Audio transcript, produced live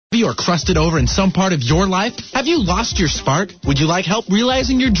bumpy or crusted over in some part of your life? Have you lost your spark? Would you like help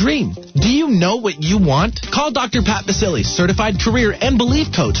realizing your dream? Do you know what you want? Call Dr. Pat Basile, certified career and belief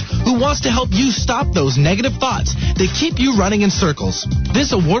coach, who wants to help you stop those negative thoughts that keep you running in circles.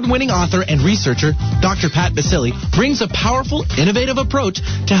 This award-winning author and researcher, Dr. Pat Basile, brings a powerful, innovative approach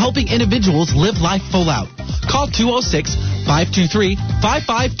to helping individuals live life full out. Call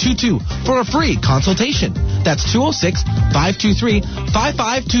 206-523-5522 for a free consultation. That's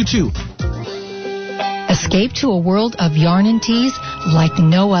 206-523-5522. Escape to a world of yarn and teas like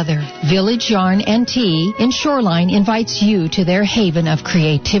no other. Village Yarn and Tea in Shoreline invites you to their haven of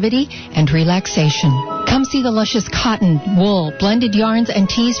creativity and relaxation. Come see the luscious cotton, wool, blended yarns and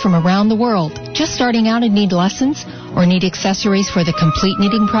teas from around the world. Just starting out and need lessons or need accessories for the complete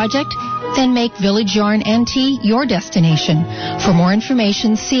knitting project? Then make Village Yarn and Tea your destination. For more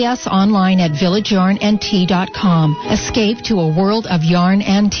information, see us online at villageyarnandtea.com. Escape to a world of yarn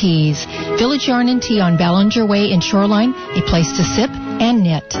and teas. Village Yarn and Tea on Ballinger Way in Shoreline, a place to sip and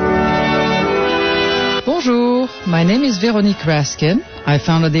knit. Bonjour, my name is Veronique Raskin. I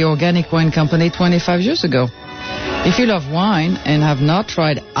founded the Organic Wine Company 25 years ago. If you love wine and have not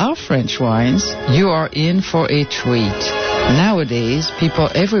tried our French wines, you are in for a treat. Nowadays, people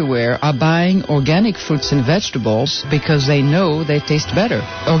everywhere are buying organic fruits and vegetables because they know they taste better.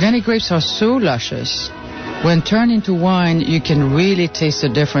 Organic grapes are so luscious. When turned into wine, you can really taste the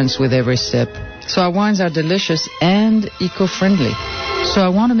difference with every sip. So our wines are delicious and eco-friendly. So I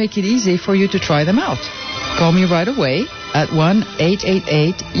want to make it easy for you to try them out. Call me right away at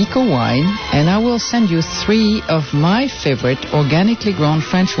 1-888-ECO-WINE and I will send you 3 of my favorite organically grown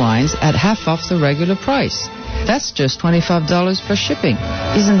French wines at half off the regular price. That's just $25 per shipping.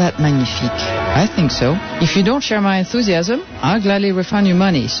 Isn't that magnifique? I think so. If you don't share my enthusiasm, I'll gladly refund your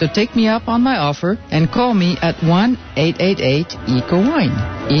money. So take me up on my offer and call me at 1-888-ECO-WINE.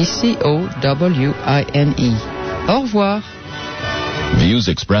 ECOWINE. Au revoir. Views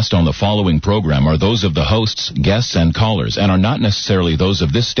expressed on the following program are those of the hosts, guests, and callers and are not necessarily those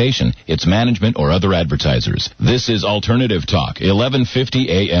of this station, its management, or other advertisers. This is Alternative Talk, 1150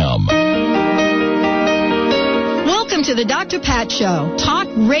 AM. Welcome to the Dr. Pat Show. Talk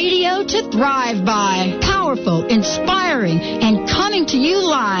radio to thrive by. Powerful, inspiring, and coming to you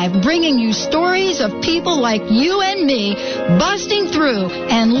live, bringing you stories of people like you and me, busting through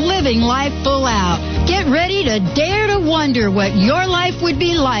and living life full out. Get ready to dare to wonder what your life would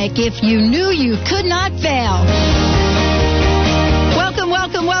be like if you knew you could not fail. Welcome,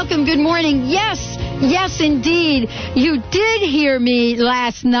 welcome, welcome. Good morning. Yes, indeed. You did hear me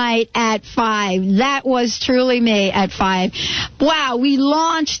last night at 5. That was truly me at 5. Wow, we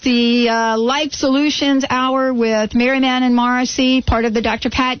launched the Life Solutions Hour with Mary Mann and Morrissey, part of the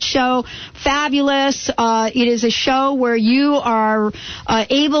Dr. Pat Show. Fabulous. It is a show where you are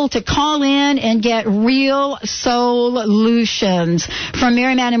able to call in and get real solutions from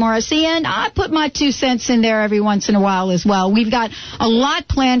Mary Mann and Morrissey. And I put my 2 cents in there every once in a while as well. We've got a lot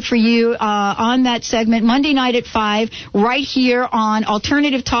planned for you on that segment Monday night at 5 right here on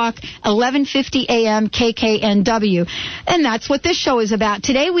Alternative Talk 1150 AM KKNW. And that's what this show is about.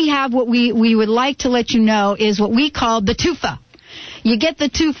 Today we have what we would like to let you know is what we call the TUFA. You get the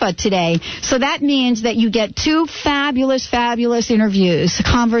TUFA today. So that means that you get 2 fabulous, fabulous interviews,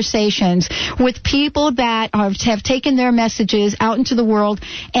 conversations with people that have taken their messages out into the world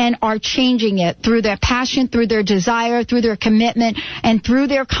and are changing it through their passion, through their desire, through their commitment, and through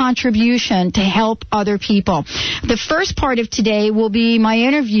their contribution to help other people. The first part of today will be my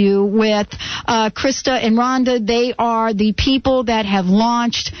interview with Krista and Rhonda. They are the people that have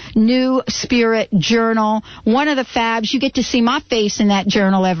launched New Spirit Journal. One of the fabs. You get to see my face in that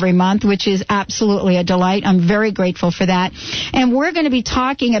journal every month, which is absolutely a delight. I'm very grateful for that. And we're going to be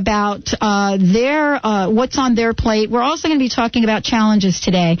talking about what's on their plate. We're also going to be talking about challenges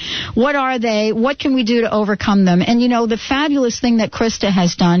today. What are they? What can we do to overcome them? And, you know, the fabulous thing that Krista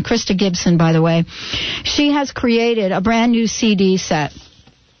has done, Krista Gibson, by the way, she has created a brand new CD set.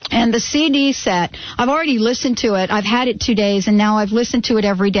 And the CD set, I've already listened to it. I've had it 2 days, and now I've listened to it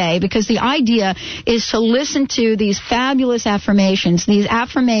every day because the idea is to listen to these fabulous affirmations, these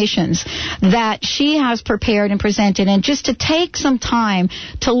affirmations that she has prepared and presented, and just to take some time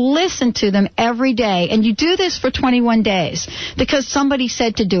to listen to them every day. And you do this for 21 days because somebody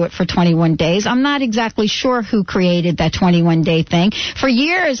said to do it for 21 days. I'm not exactly sure who created that 21-day thing. For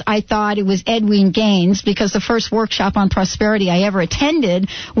years, I thought it was Edwin Gaines because the first workshop on prosperity I ever attended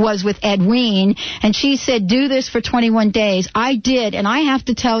was with Edwene, and she said, do this for 21 days. I did, and I have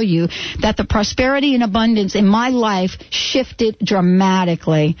to tell you that the prosperity and abundance in my life shifted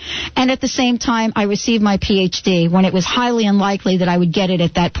dramatically. And at the same time, I received my PhD when it was highly unlikely that I would get it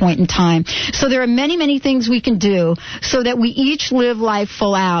at that point in time. So there are many, many things we can do so that we each live life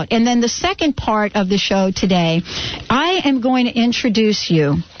full out. And then the second part of the show today, I am going to introduce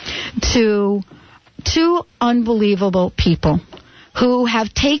you to two unbelievable people who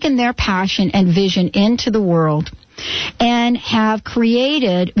have taken their passion and vision into the world and have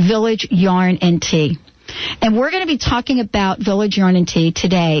created Village Yarn and Tea. And we're going to be talking about Village Yarn and Tea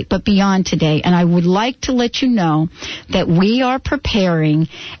today, but beyond today. And I would like to let you know that we are preparing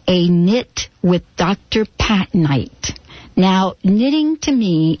a Knit with Dr. Pat night. Now, knitting to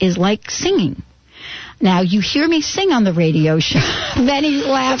me is like singing. Now, you hear me sing on the radio show. Benny's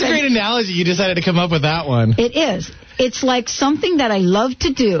laughing. That's a great analogy. You decided to come up with that one. It is. It's like something that I love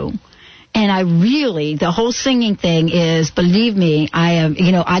to do. And I really, the whole singing thing is, believe me,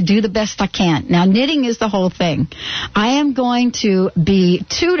 I do the best I can. Now, knitting is the whole thing. I am going to be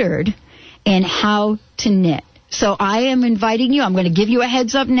tutored in how to knit. So I am inviting you. I'm going to give you a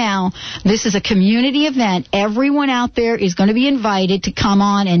heads up now. This is a community event. Everyone out there is going to be invited to come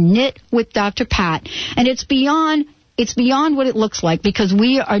on and knit with Dr. Pat. And it's beyond what it looks like, because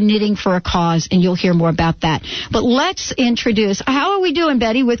we are knitting for a cause, and you'll hear more about that. But let's introduce, how are we doing,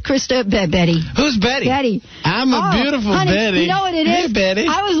 Betty, with Krista? Betty. Who's Betty? Betty. I'm a beautiful honey, Betty. You know what it is? Hey, Betty.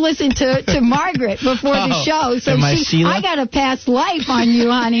 I was listening to Margaret before the show, so I got a past life on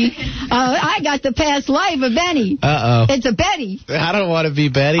you, honey. I got the past life of Benny. Uh-oh. It's a Betty. I don't want to be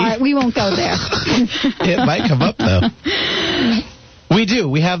Betty. All right, we won't go there. It might come up, though. We do.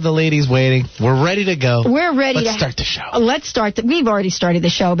 We have the ladies waiting. We're ready to go. We're ready Let's start the show. Let's start. We've already started the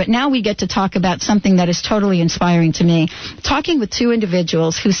show, but now we get to talk about something that is totally inspiring to me. Talking with two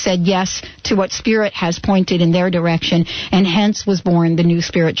individuals who said yes to what Spirit has pointed in their direction, and hence was born the New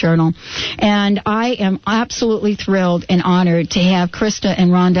Spirit Journal. And I am absolutely thrilled and honored to have Krista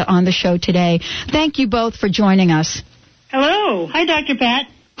and Rhonda on the show today. Thank you both for joining us. Hello. Hi, Dr. Pat.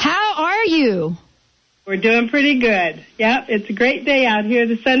 How are you? We're doing pretty good. Yep, it's a great day out here.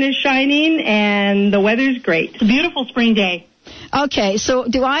 The sun is shining and the weather's great. It's a beautiful spring day. Okay, so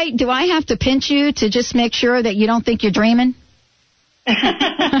do I have to pinch you to just make sure that you don't think you're dreaming?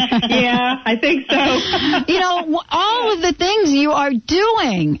 Yeah, I think so. You know, all of the things you are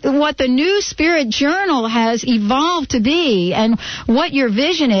doing, what the New Spirit Journal has evolved to be, and what your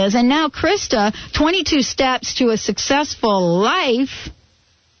vision is. And now, Krista, 22 Steps to a Successful Life.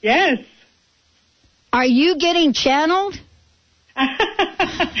 Yes. Are you getting channeled?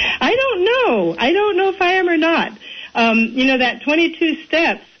 I don't know. I don't know if I am or not. That 22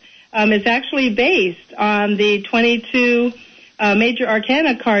 steps is actually based on the 22 major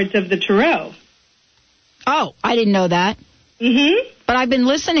arcana cards of the Tarot. Oh, I didn't know that. Mm-hmm. But I've been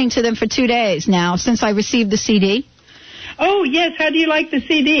listening to them for 2 days now since I received the CD. Oh, yes. How do you like the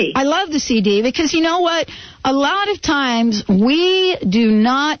CD? I love the CD because you know what? A lot of times we do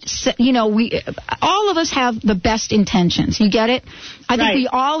not, all of us have the best intentions. You get it? I think we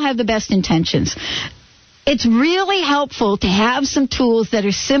all have the best intentions. It's really helpful to have some tools that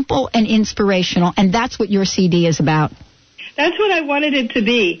are simple and inspirational, and that's what your CD is about. That's what I wanted it to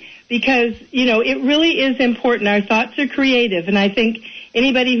be because, it really is important. Our thoughts are creative, and I think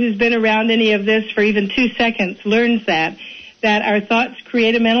anybody who's been around any of this for even 2 seconds learns that our thoughts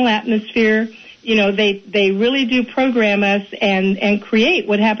create a mental atmosphere. They really do program us and create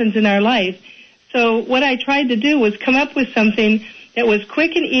what happens in our life. So what I tried to do was come up with something that was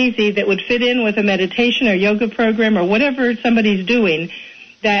quick and easy that would fit in with a meditation or yoga program or whatever somebody's doing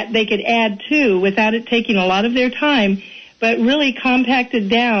that they could add to without it taking a lot of their time, but really compacted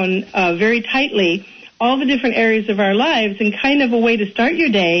down very tightly all the different areas of our lives and kind of a way to start your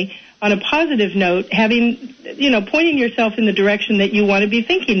day on a positive note, having, pointing yourself in the direction that you want to be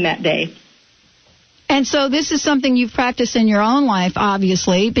thinking that day. And so this is something you've practiced in your own life,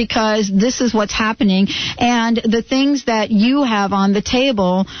 obviously, because this is what's happening. And the things that you have on the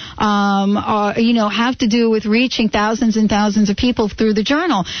table, have to do with reaching thousands and thousands of people through the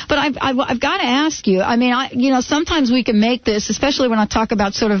journal. But I've got to ask you, sometimes we can make this, especially when I talk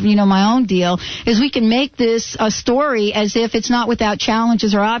about sort of, my own deal, is we can make this a story as if it's not without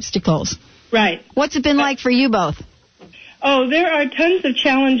challenges or obstacles. Right. What's it been like for you both? Oh, there are tons of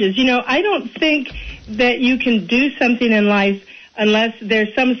challenges. I don't think that you can do something in life unless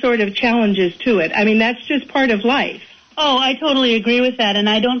there's some sort of challenges to it. That's just part of life. Oh, I totally agree with that, and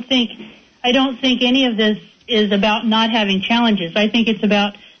I don't think any of this is about not having challenges. I think it's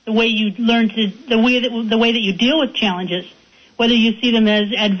about the way you learn the way that you deal with challenges. whether you see them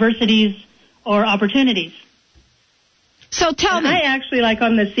as adversities or opportunities. So tell me. I actually, like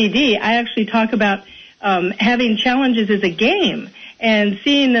on the CD, I actually talk about having challenges as a game and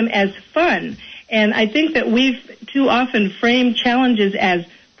seeing them as fun. And I think that we've too often framed challenges as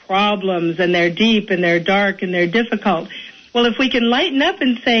problems, and they're deep and they're dark and they're difficult. Well, if we can lighten up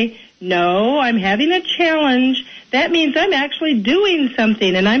and say, no, I'm having a challenge, that means I'm actually doing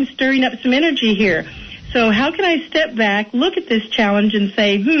something and I'm stirring up some energy here. So how can I step back, look at this challenge and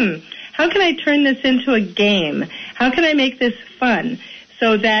say, how can I turn this into a game? How can I make this fun?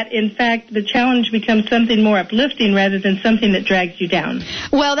 So that, in fact, the challenge becomes something more uplifting rather than something that drags you down.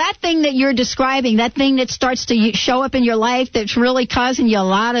 Well, that thing that you're describing, that thing that starts to show up in your life that's really causing you a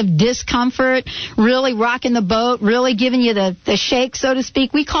lot of discomfort, really rocking the boat, really giving you the shake, so to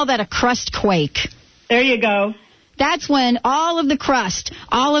speak, we call that a crust quake. There you go. That's when all of the crust,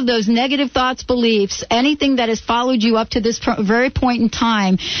 all of those negative thoughts, beliefs, anything that has followed you up to this very point in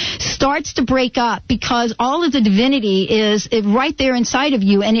time starts to break up, because all of the divinity is right there inside of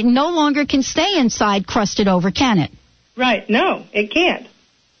you, and it no longer can stay inside crusted over, can it? Right. No, it can't.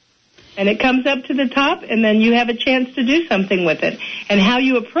 And it comes up to the top, and then you have a chance to do something with it. And how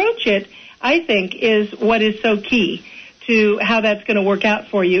you approach it, I think, is what is so key to how that's going to work out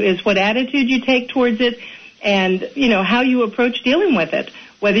for you, is what attitude you take towards it, and, how you approach dealing with it,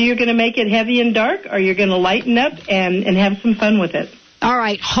 whether you're going to make it heavy and dark or you're going to lighten up and have some fun with it. All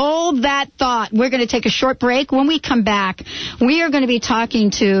right, hold that thought. We're going to take a short break. When we come back, we are going to be talking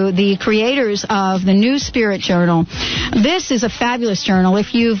to the creators of the New Spirit Journal. This is a fabulous journal.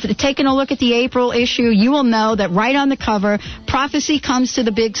 If you've taken a look at the April issue, you will know that right on the cover, prophecy comes to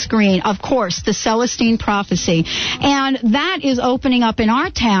the big screen. Of course, the Celestine prophecy. And that is opening up in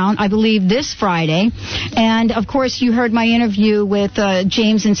our town, I believe, this Friday. And, of course, you heard my interview with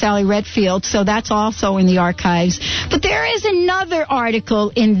James and Sally Redfield, so that's also in the archives. But there is another article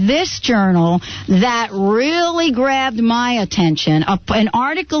in this journal that really grabbed my attention, an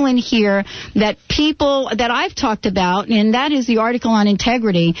article in here that I've talked about, and that is the article on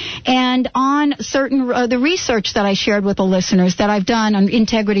integrity and on certain the research that I shared with the listeners that I've done on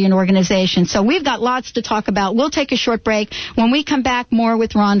integrity and organization. So we've got lots to talk about. We'll take a short break. When we come back, more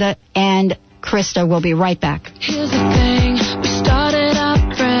with Rhonda and Krista. We'll be right back. Here's the thing, we started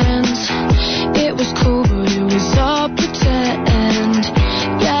out friends. It was cool, but it was all pretend.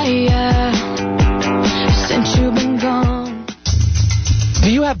 Yeah, since you've been gone. Do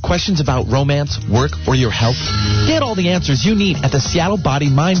you have questions about romance, work, or your health? Get all the answers you need at the Seattle Body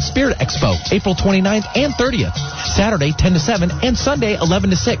Mind Spirit Expo, April 29th and 30th, Saturday 10 to 7 and Sunday 11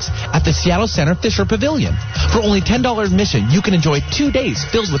 to 6 at the Seattle Center Fisher Pavilion. For only $10 admission, you can enjoy 2 days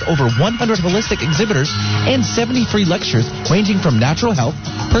filled with over 100 holistic exhibitors and 70 free lectures ranging from natural health,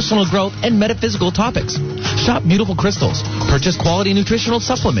 personal growth, and metaphysical topics. Shop beautiful crystals, purchase quality nutritional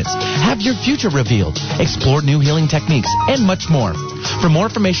supplements, have your future revealed, explore new healing techniques, and much more. For more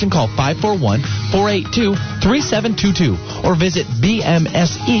information, call 541-482-3722 or visit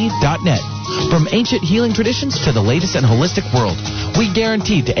bmse.net. From ancient healing traditions to the latest in holistic world, we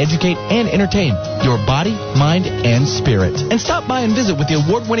guarantee to educate and entertain your body, mind, and spirit. And stop by and visit with the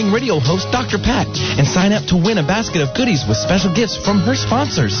award-winning radio host, Dr. Pat, and sign up to win a basket of goodies with special gifts from her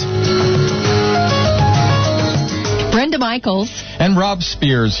sponsors. Brenda Michaels. And Rob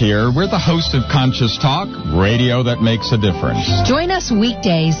Spears here. We're the host of Conscious Talk, radio that makes a difference. Join us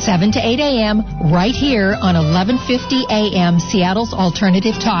weekdays, 7 to 8 a.m., right here on 1150 a.m., Seattle's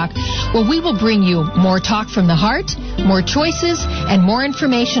Alternative Talk, where we will bring you more talk from the heart, more choices, and more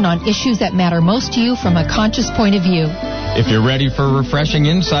information on issues that matter most to you from a conscious point of view. If you're ready for refreshing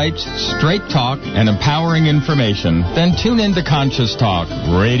insights, straight talk, and empowering information, then tune in to Conscious Talk,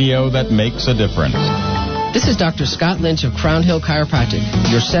 radio that makes a difference. This is Dr. Scott Lynch of Crown Hill Chiropractic,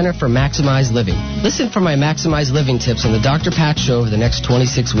 your center for maximized living. Listen for my maximized living tips on the Dr. Pat Show over the next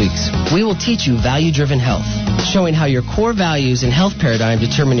 26 weeks. We will teach you value-driven health, showing how your core values and health paradigm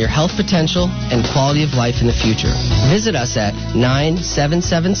determine your health potential and quality of life in the future. Visit us at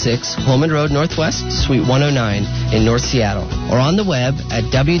 9776 Holman Road Northwest, Suite 109 in North Seattle, or on the web at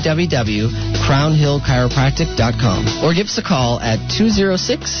www.crownhillchiropractic.com, or give us a call at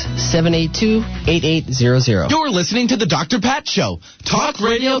 206-782-8800. You're listening to the Dr. Pat Show. Talk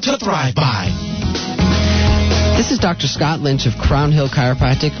radio to thrive by. This is Dr. Scott Lynch of Crown Hill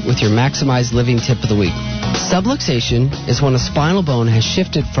Chiropractic with your Maximized Living Tip of the Week. Subluxation is when a spinal bone has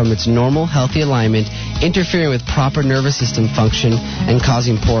shifted from its normal, healthy alignment, interfering with proper nervous system function and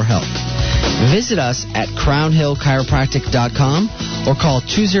causing poor health. Visit us at crownhillchiropractic.com or call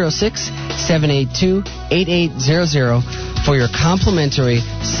 206-782-8800 for your complimentary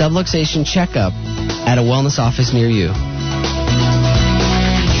subluxation checkup at a wellness office near you.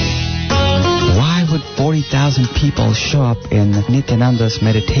 20,000 people show up in Nityananda's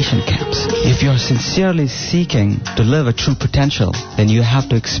meditation camps. If you're sincerely seeking to live a true potential, then you have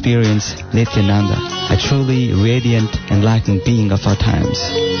to experience Nityananda, a truly radiant, enlightened being of our times.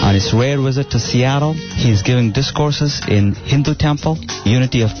 On his rare visit to Seattle, he is giving discourses in Hindu Temple,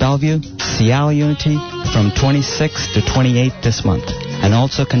 Unity of Bellevue, Seattle Unity from 26 to 28 this month, and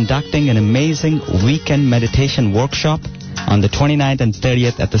also conducting an amazing weekend meditation workshop on the 29th and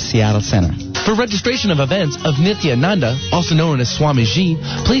 30th at the Seattle Center. For registration of events of Nityananda, also known as Swamiji,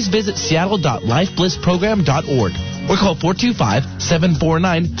 please visit seattle.lifeblissprogram.org or call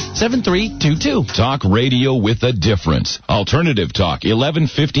 425-749-7322. Talk radio with a difference. Alternative Talk,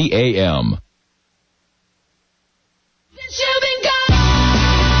 1150 AM.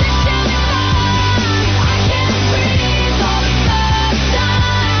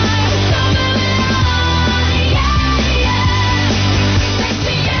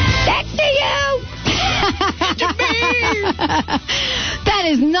 That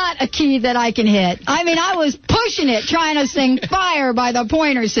is not a key that I can hit. I mean, I was pushing it, trying to sing Fire by the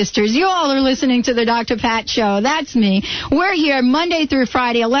Pointer Sisters. You all are listening to the Dr. Pat Show. That's me. We're here Monday through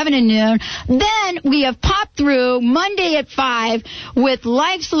Friday, 11 to noon. Then we have popped through Monday at 5 with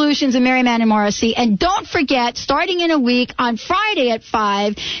Life Solutions and Mary Mann and Morrissey. And don't forget, starting in a week, on Friday at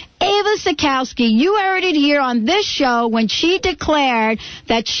 5, Ava Sikowski, you heard it here on this show when she declared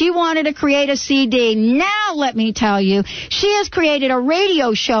that she wanted to create a CD. Now, let me tell you, she has created a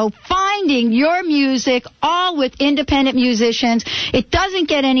radio show, Finding Your Music, all with independent musicians. It doesn't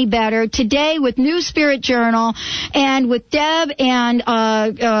get any better. Today with New Spirit Journal and with Deb and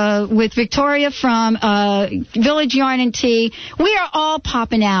with Victoria from Village Yarn and Tea, we are all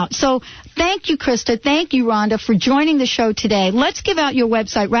popping out. So thank you, Krista. Thank you, Rhonda, for joining the show today. Let's give out your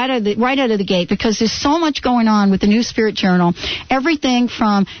website right out of the gate, because there's so much going on with the New Spirit Journal. Everything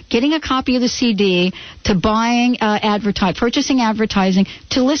from getting a copy of the CD to buying purchasing advertising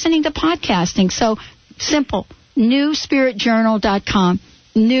to listening to podcasting. So simple. NewSpiritJournal.com.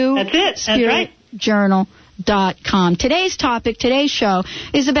 That's it. That's right. NewSpiritJournal.com. Today's topic, today's show,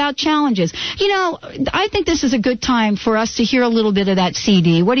 is about challenges. You know, I think this is a good time for us to hear a little bit of that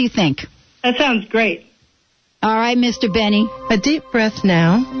CD. What do you think? That sounds great. All right, Mr. Benny. A deep breath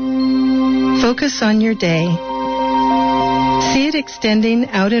now. Focus on your day. See it extending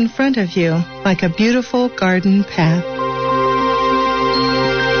out in front of you like a beautiful garden path.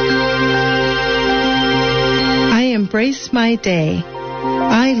 I embrace my day.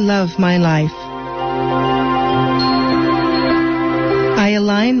 I love my life. I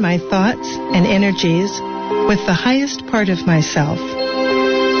align my thoughts and energies with the highest part of myself.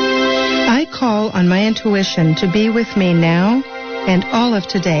 I call on my intuition to be with me now and all of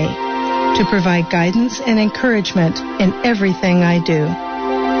today, to provide guidance and encouragement in everything I do.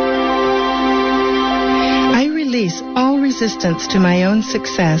 I release all resistance to my own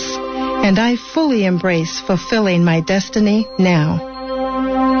success, and I fully embrace fulfilling my destiny now.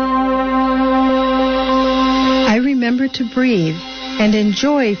 I remember to breathe and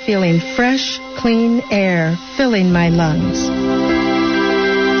enjoy feeling fresh, clean air filling my lungs.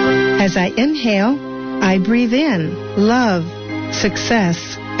 As I inhale, I breathe in love,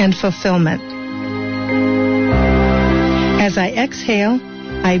 success, and fulfillment. As I exhale,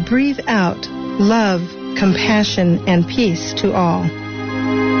 I breathe out love, compassion, and peace to all.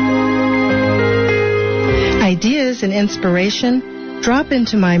 Ideas and inspiration drop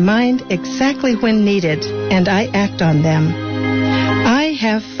into my mind exactly when needed, and I act on them. I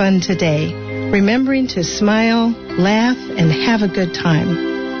have fun today, remembering to smile, laugh, and have a good time.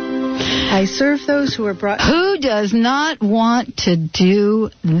 I serve those who are brought... Who does not want to do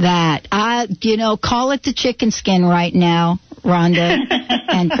that? Call it the chicken skin right now, Rhonda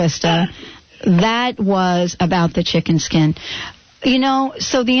and Krista. That was about the chicken skin.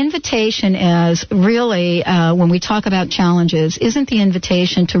 So the invitation is really, when we talk about challenges, isn't the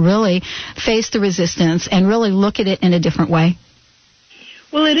invitation to really face the resistance and really look at it in a different way?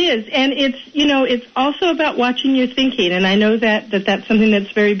 Well, it is, and it's also about watching your thinking, and I know that's something that's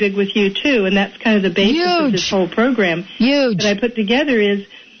very big with you too, and that's kind of the basis of this whole program that I put together is,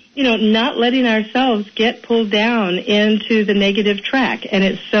 not letting ourselves get pulled down into the negative track, and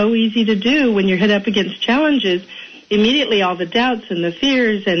it's so easy to do when you're hit up against challenges. Immediately all the doubts and the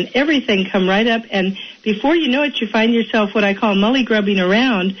fears and everything come right up, and before you know it, you find yourself what I call mully-grubbing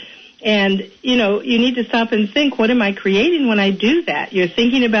around. And, you need to stop and think, what am I creating when I do that? You're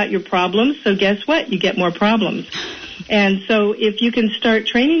thinking about your problems, so guess what? You get more problems. And so if you can start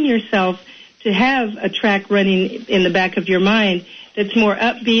training yourself to have a track running in the back of your mind that's more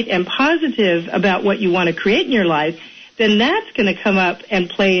upbeat and positive about what you want to create in your life, then that's going to come up and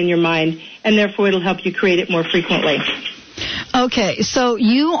play in your mind, and therefore it'll help you create it more frequently. Okay, so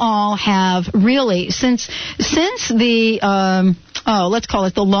you all have really, since the, let's call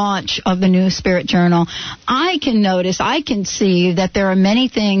it the launch of the New Spirit Journal, I can see that there are many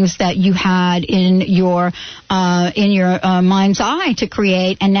things that you had in your mind's eye to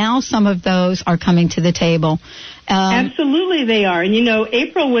create, and now some of those are coming to the table. Absolutely they are. And,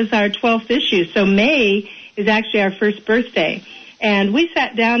 April was our 12th issue, so May is actually our first birthday. And we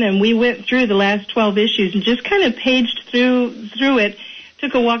sat down and we went through the last 12 issues and just kind of paged through it,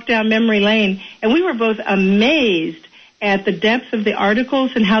 took a walk down memory lane, and we were both amazed at the depth of the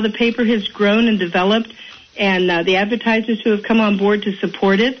articles and how the paper has grown and developed, and the advertisers who have come on board to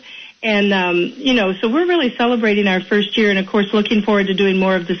support it. And, so we're really celebrating our first year and, of course, looking forward to doing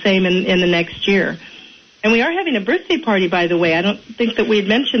more of the same in the next year. And we are having a birthday party, by the way. I don't think that we had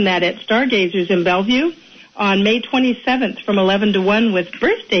mentioned that at Stargazers in Bellevue on May 27th from 11 to 1 with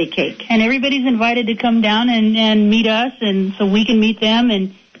birthday cake. And everybody's invited to come down and meet us, and so we can meet them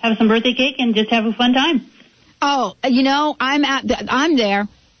and have some birthday cake and just have a fun time. Oh, I'm there.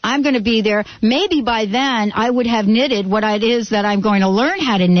 I'm going to be there. Maybe by then I would have knitted what it is that I'm going to learn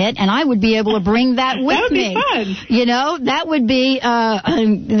how to knit, and I would be able to bring that with me. That would be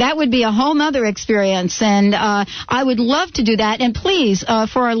fun. That would be a whole other experience, and I would love to do that. And please,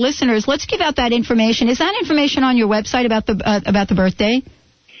 for our listeners, let's give out that information. Is that information on your website about the birthday?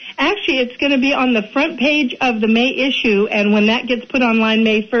 Actually, it's going to be on the front page of the May issue, and when that gets put online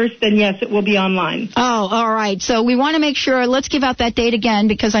May 1st, then yes, it will be online. Oh, all right. So we want to make sure, let's give out that date again,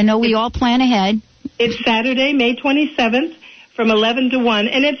 because I know we all plan ahead. It's Saturday, May 27th, from 11 to 1,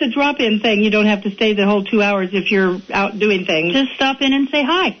 and it's a drop-in thing. You don't have to stay the whole 2 hours if you're out doing things. Just stop in and say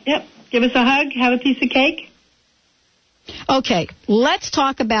hi. Yep. Give us a hug, have a piece of cake. Okay, let's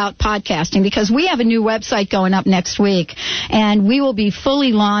talk about podcasting, because we have a new website going up next week, and we will be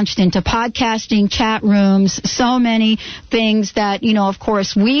fully launched into podcasting, chat rooms, so many things that, of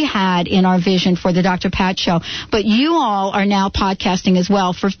course, we had in our vision for the Dr. Pat Show. But you all are now podcasting as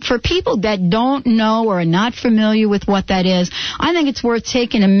well. For people that don't know or are not familiar with what that is, I think it's worth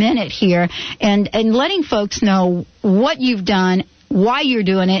taking a minute here and letting folks know what you've done, why you're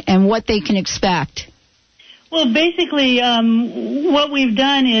doing it, and what they can expect. Well, basically, what we've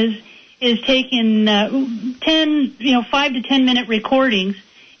done is taken 5 to 10 minute recordings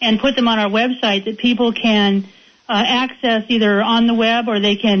and put them on our website that people can access either on the web, or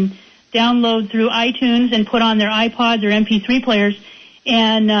they can download through iTunes and put on their iPods or MP3 players,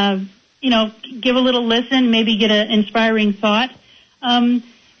 and give a little listen, maybe get an inspiring thought.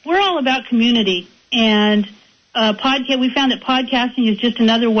 We're all about community, and we found that podcasting is just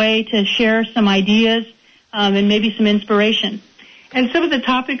another way to share some ideas. And maybe some inspiration. And some of the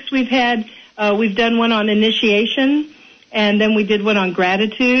topics we've had, we've done one on initiation, and then we did one on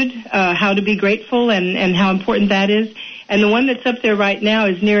gratitude, how to be grateful and how important that is. And the one that's up there right now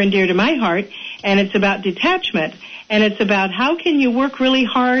is near and dear to my heart, and it's about detachment. And it's about how can you work really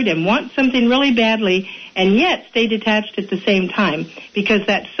hard and want something really badly and yet stay detached at the same time, because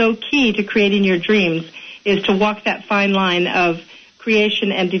that's so key to creating your dreams, is to walk that fine line of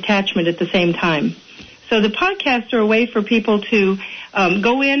creation and detachment at the same time. So the podcasts are a way for people to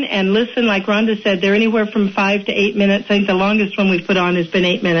go in and listen. Like Rhonda said, they're anywhere from 5 to 8 minutes. I think the longest one we've put on has been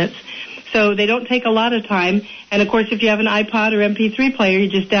 8 minutes. So they don't take a lot of time. And, of course, if you have an iPod or MP3 player, you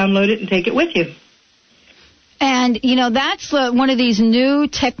just download it and take it with you. And, that's one of these new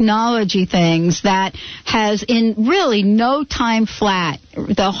technology things that has in really no time flat.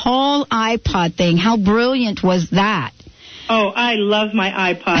 The whole iPod thing, how brilliant was that? Oh, I love my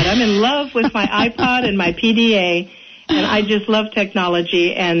iPod. I'm in love with my iPod and my PDA, and I just love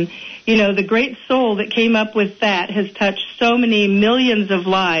technology. And, the great soul that came up with that has touched so many millions of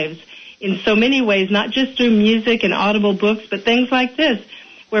lives in so many ways, not just through music and audible books, but things like this,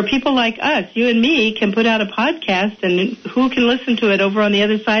 where people like us, you and me, can put out a podcast, and who can listen to it over on the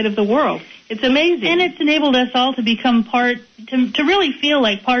other side of the world. It's amazing. And it's enabled us all to become to really feel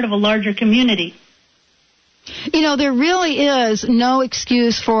like part of a larger community. There really is no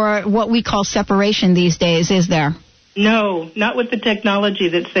excuse for what we call separation these days, is there? No, not with the technology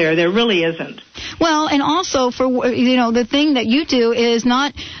that's there. There really isn't. Well, and also for, the thing that you do is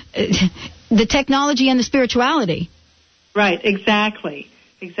not the technology and the spirituality. Right, exactly.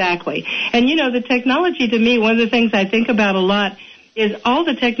 And, the technology to me, one of the things I think about a lot is all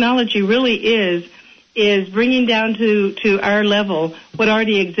the technology really is bringing down to our level what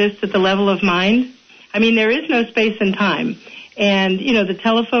already exists at the level of mind. I mean, there is no space and time. And, the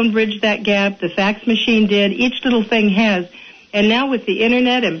telephone bridged that gap, the fax machine did, each little thing has. And now with the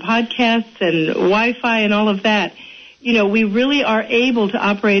Internet and podcasts and Wi-Fi and all of that, we really are able to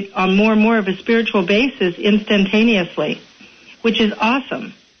operate on more and more of a spiritual basis instantaneously, which is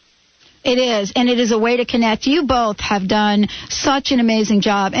awesome. It is, and it is a way to connect. You both have done such an amazing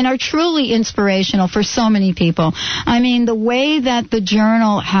job and are truly inspirational for so many people. I mean, the way that the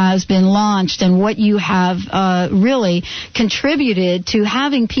journal has been launched and what you have really contributed to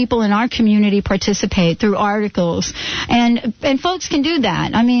having people in our community participate through articles. And folks can do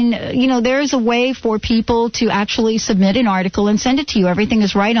that. I mean, there's a way for people to actually submit an article and send it to you. Everything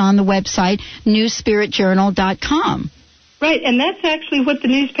is right on the website, newspiritjournal.com. Right, and that's actually what the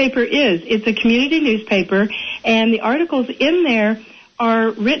newspaper is. It's a community newspaper, and the articles in there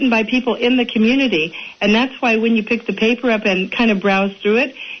are written by people in the community, and that's why when you pick the paper up and kind of browse through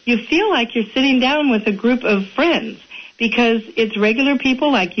it, you feel like you're sitting down with a group of friends, because it's regular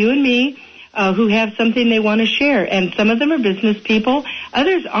people like you and me who have something they want to share, and some of them are business people,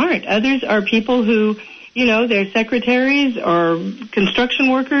 others aren't. Others are people who, they're secretaries or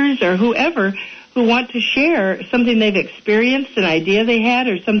construction workers or whoever, who want to share something they've experienced, an idea they had,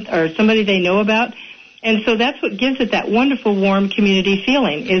 or somebody they know about. And so that's what gives it that wonderful, warm community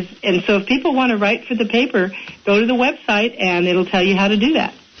feeling. And so if people want to write for the paper, go to the website, and it'll tell you how to do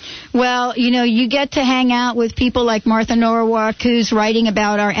that. Well, you get to hang out with people like Martha Norwalk, who's writing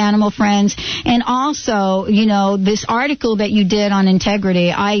about our animal friends. And also, this article that you did on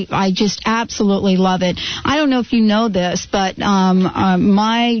integrity, I just absolutely love it. I don't know if you know this, but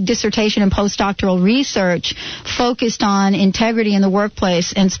my dissertation and postdoctoral research focused on integrity in the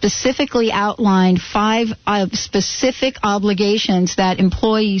workplace and specifically outlined 5 specific obligations that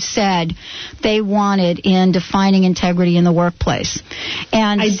employees said they wanted in defining integrity in the workplace.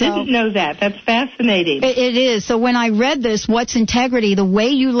 And I didn't know that. That's fascinating. It is. So when I read this, what's integrity, the way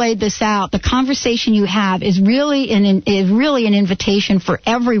you laid this out, the conversation you have is really an invitation for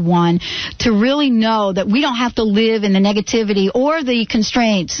everyone to really know that we don't have to live in the negativity or the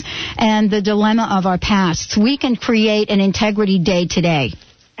constraints and the dilemma of our pasts. We can create an integrity day today.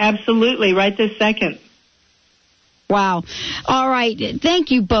 Absolutely. Right this second. Wow. All right. Thank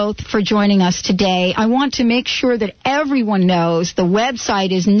you both for joining us today. I want to make sure that everyone knows the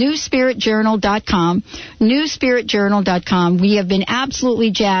website is newspiritjournal.com, newspiritjournal.com. We have been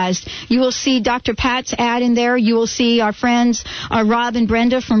absolutely jazzed. You will see Dr. Pat's ad in there. You will see our friends, Rob and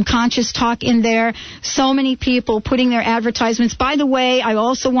Brenda from Conscious Talk in there. So many people putting their advertisements. By the way, I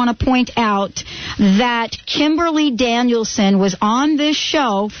also want to point out that Kimberly Danielson was on this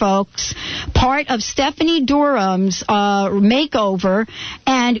show, folks, part of Stephanie Durham's makeover,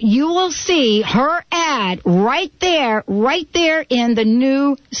 and you will see her ad right there in the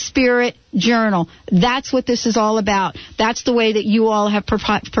New Spirit Journal. That's what this is all about. That's the way that you all have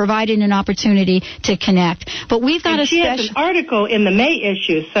provided an opportunity to connect. But we've got she has an article in the May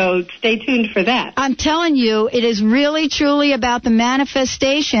issue, so stay tuned for that. I'm telling you, it is really, truly about the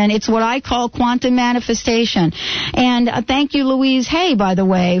manifestation. It's what I call quantum manifestation. And thank you, Louise Hay, by the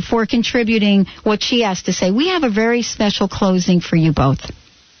way, for contributing what she has to say. We have a very special closing for you both.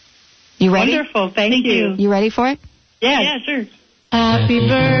 You ready? Wonderful. Thank you. You ready for it? Yeah, sure. Happy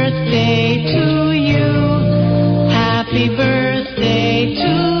birthday to you. Happy birthday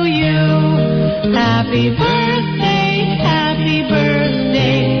to you. Happy birthday.